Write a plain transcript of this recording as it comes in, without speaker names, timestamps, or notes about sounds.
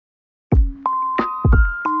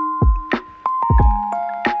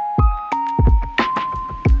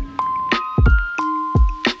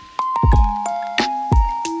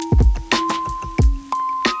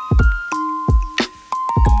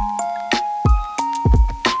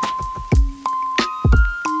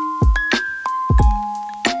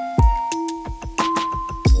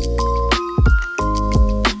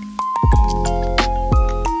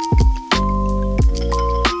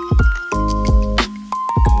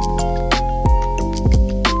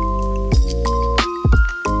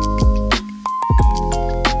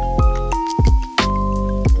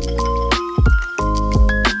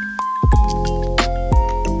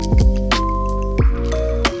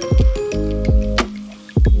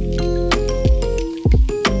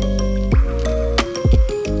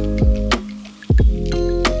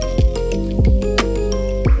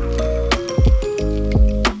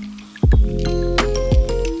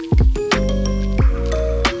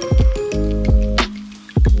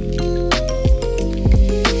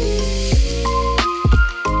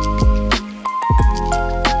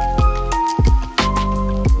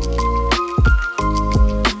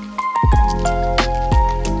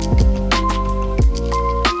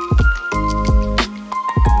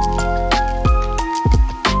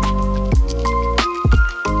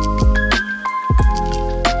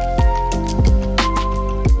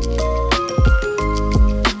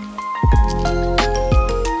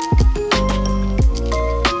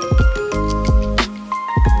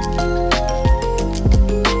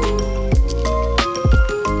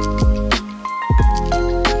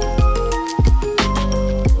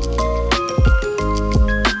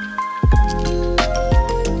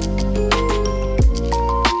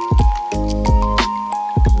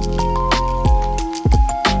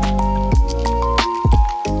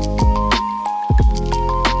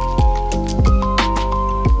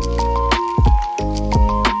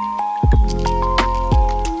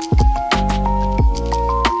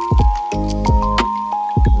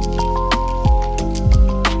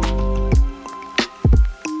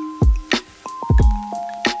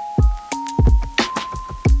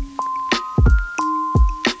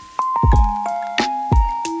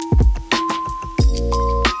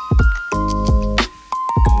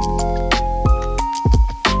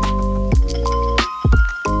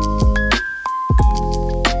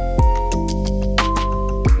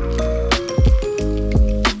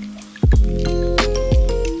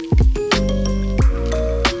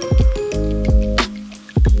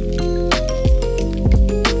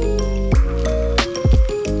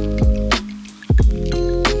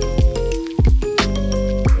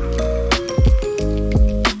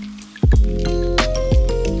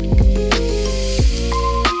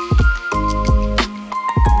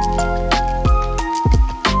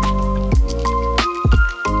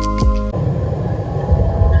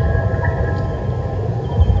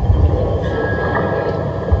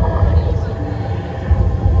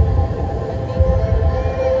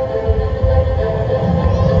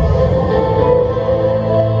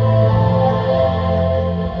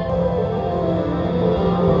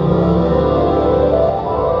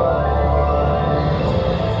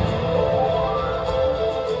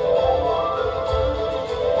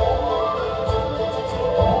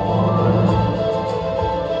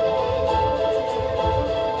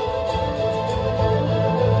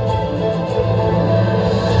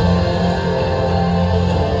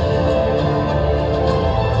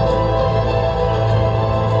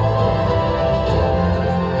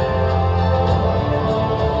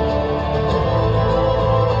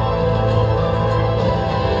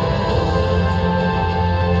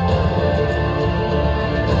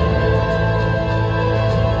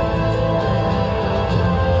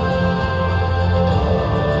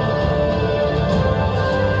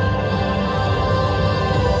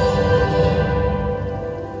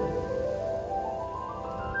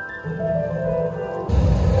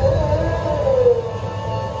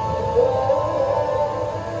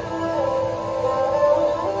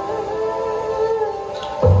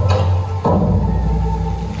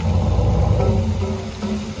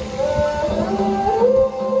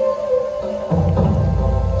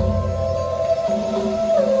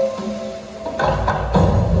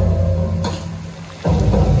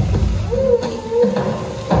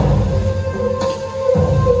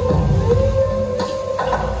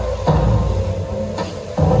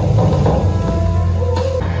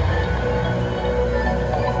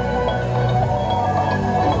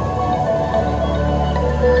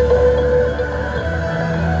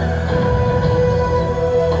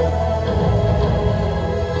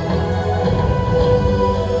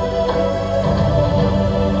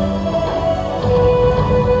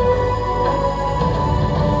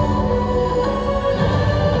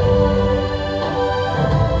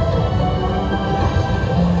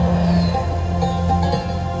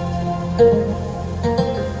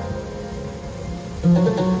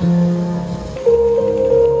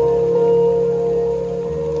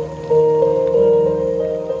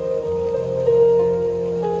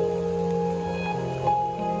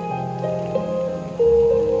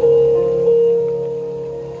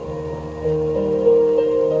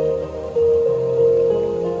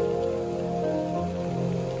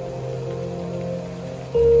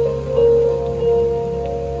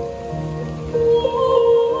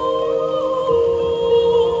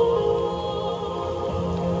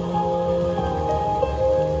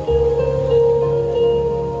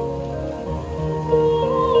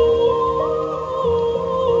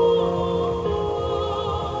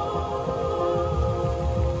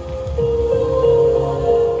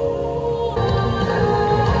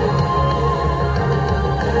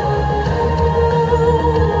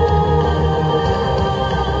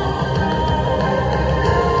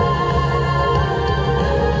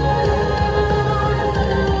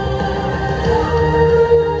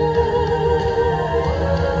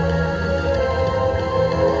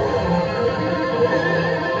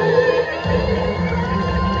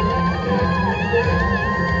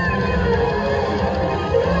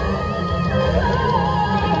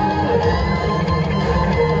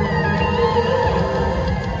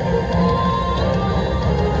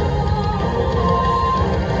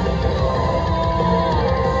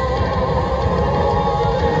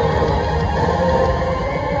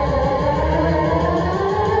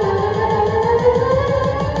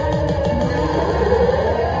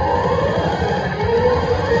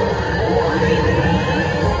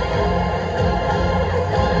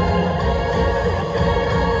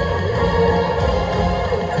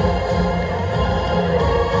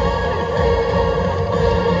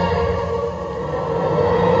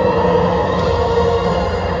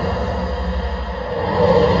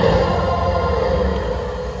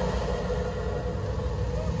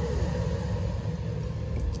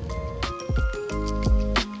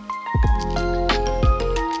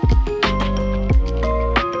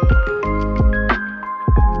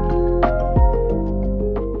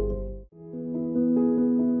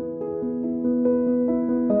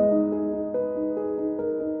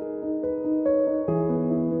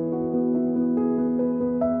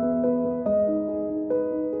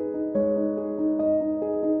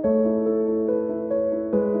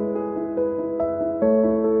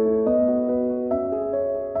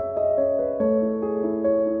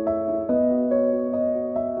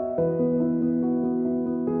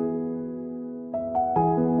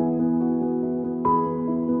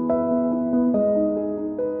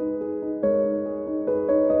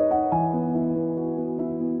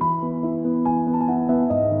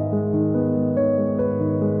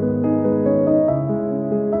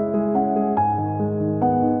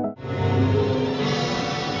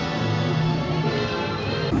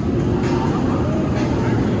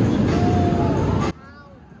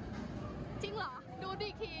ดิ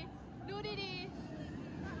คีดูดีๆ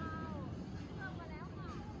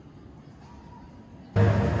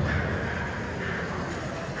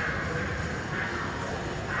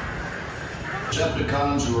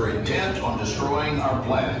Decepticons who are intent on destroying our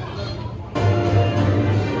planet.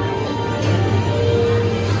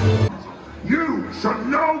 You should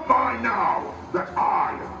know by now that I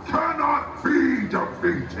cannot be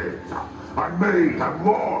defeated. I may have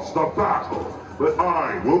lost the battle, but I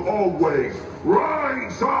will always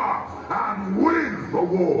rise up and win the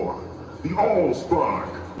war. The 𝗏𝘆spark.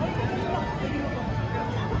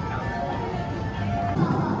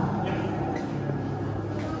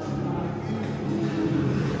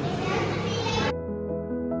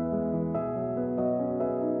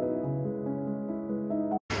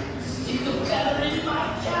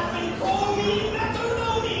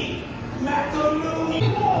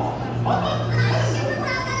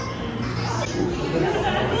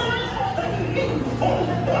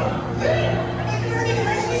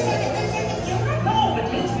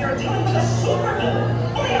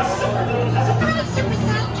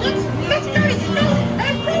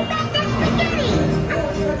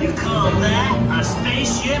 You call that a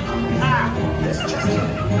spaceship? Ha! It's just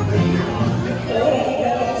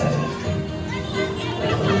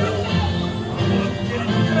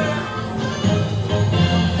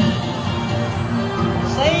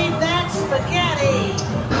Save that spaghetti!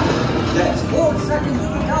 That's 4 seconds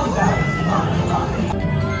to countdown.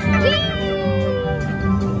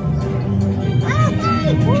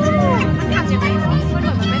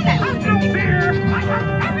 No fear! I have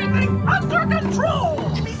everything under control!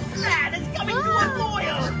 That is coming to a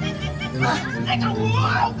boil! Like a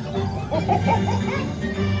wall!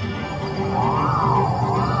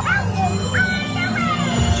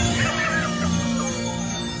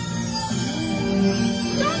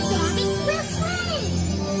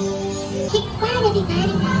 Keep quiet,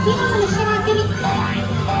 everybody. We don't want to shut off any...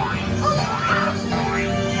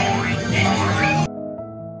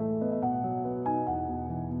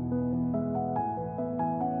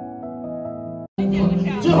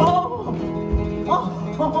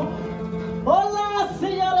 Hola,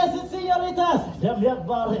 señores and señoritas!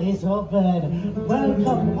 𝗵𝗵𝗆 is open.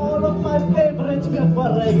 Welcome all of my favorite 𝗵𝗆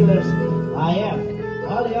regulars. I am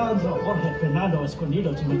Alejandro Jorge Fernando Escondido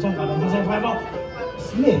Chimichanga Jose Fabo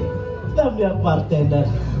Smith, the 𝗵𝗆 bartender.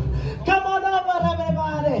 Come on over,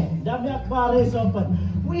 everybody! 𝗵𝗆 is open.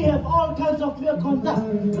 We have all kinds of milk contact.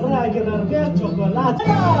 Regular milk, chocolate.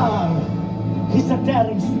 He's a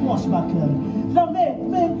daring swashbuckler. The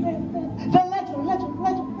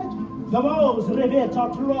the most revered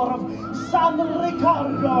lord of San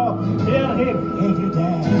Ricardo. Hear him if you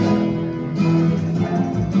dare.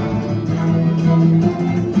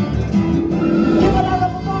 Give it out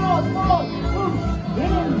of applause for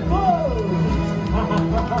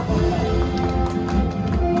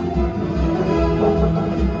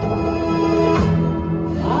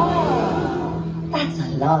That's a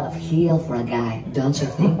lot of heel for a guy, don't you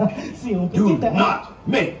think? Do not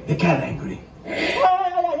make the cat angry.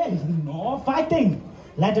 No fighting.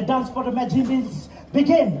 Let the dance for the magicians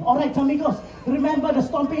begin. All right, amigos. Remember the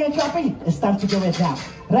stomping and chopping? It's time to do it now.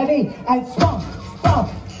 Ready? And stomp, stomp,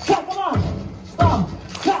 chop. Come on. Stomp,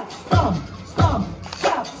 chop, stomp, stomp,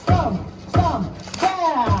 chop, stomp, stomp.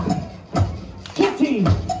 Yeah. Kitty,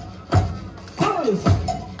 Bruce,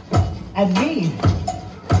 and me.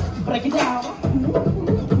 Break it down.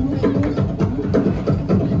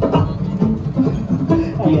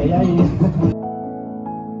 Ay, ay, ay.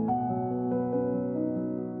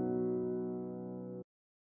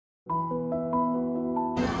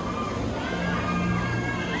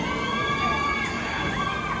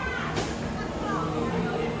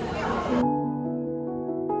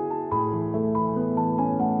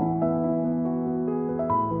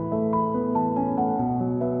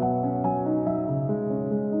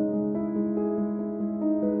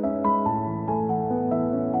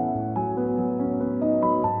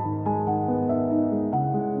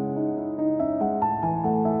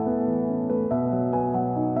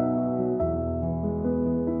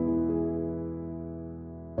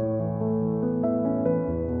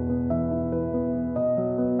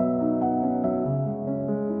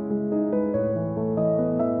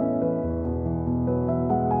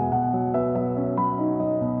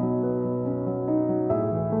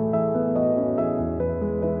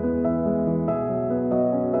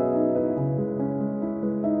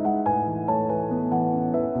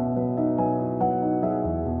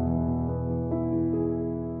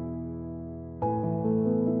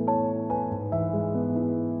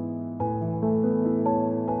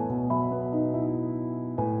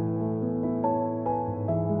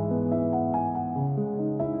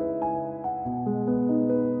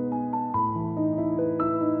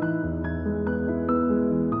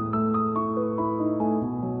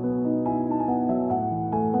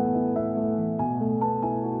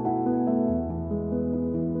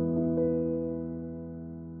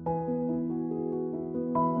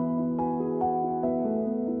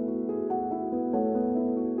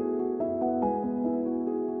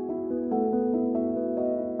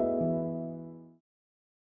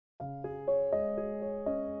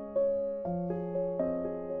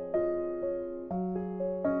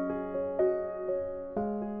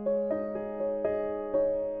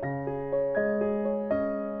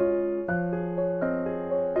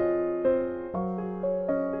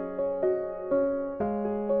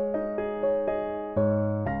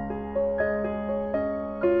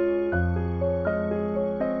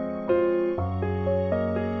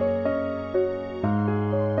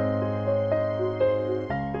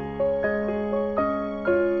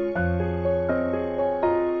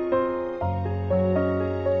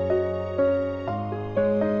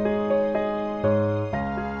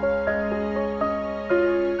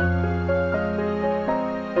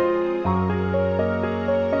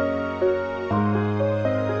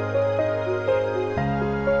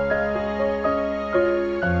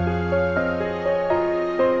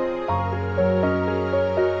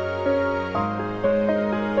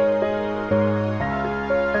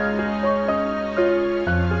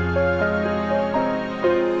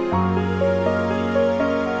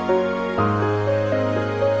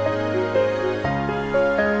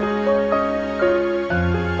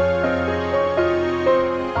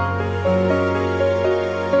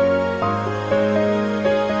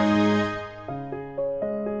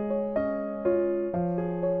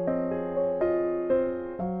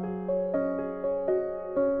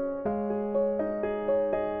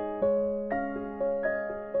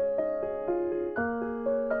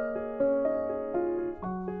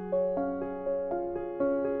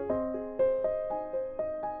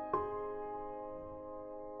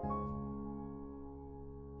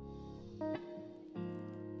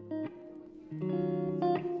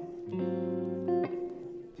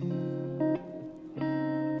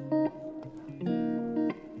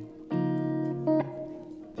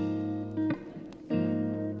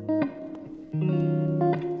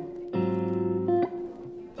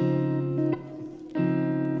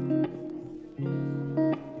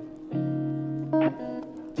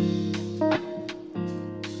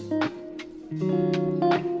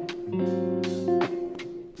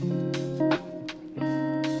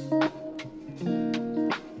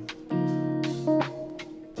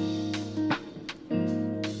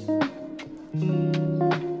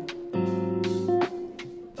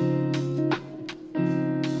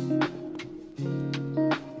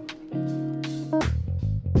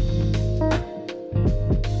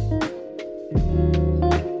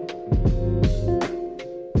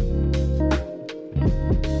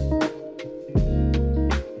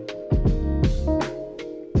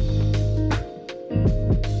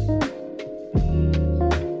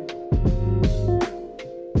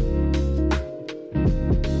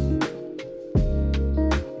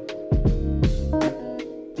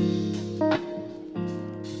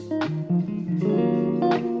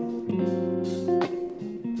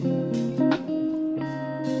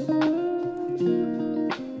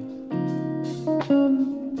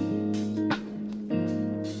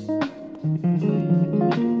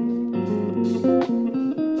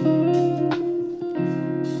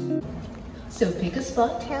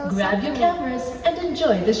 spot, grab your cameras, and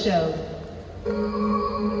enjoy the show.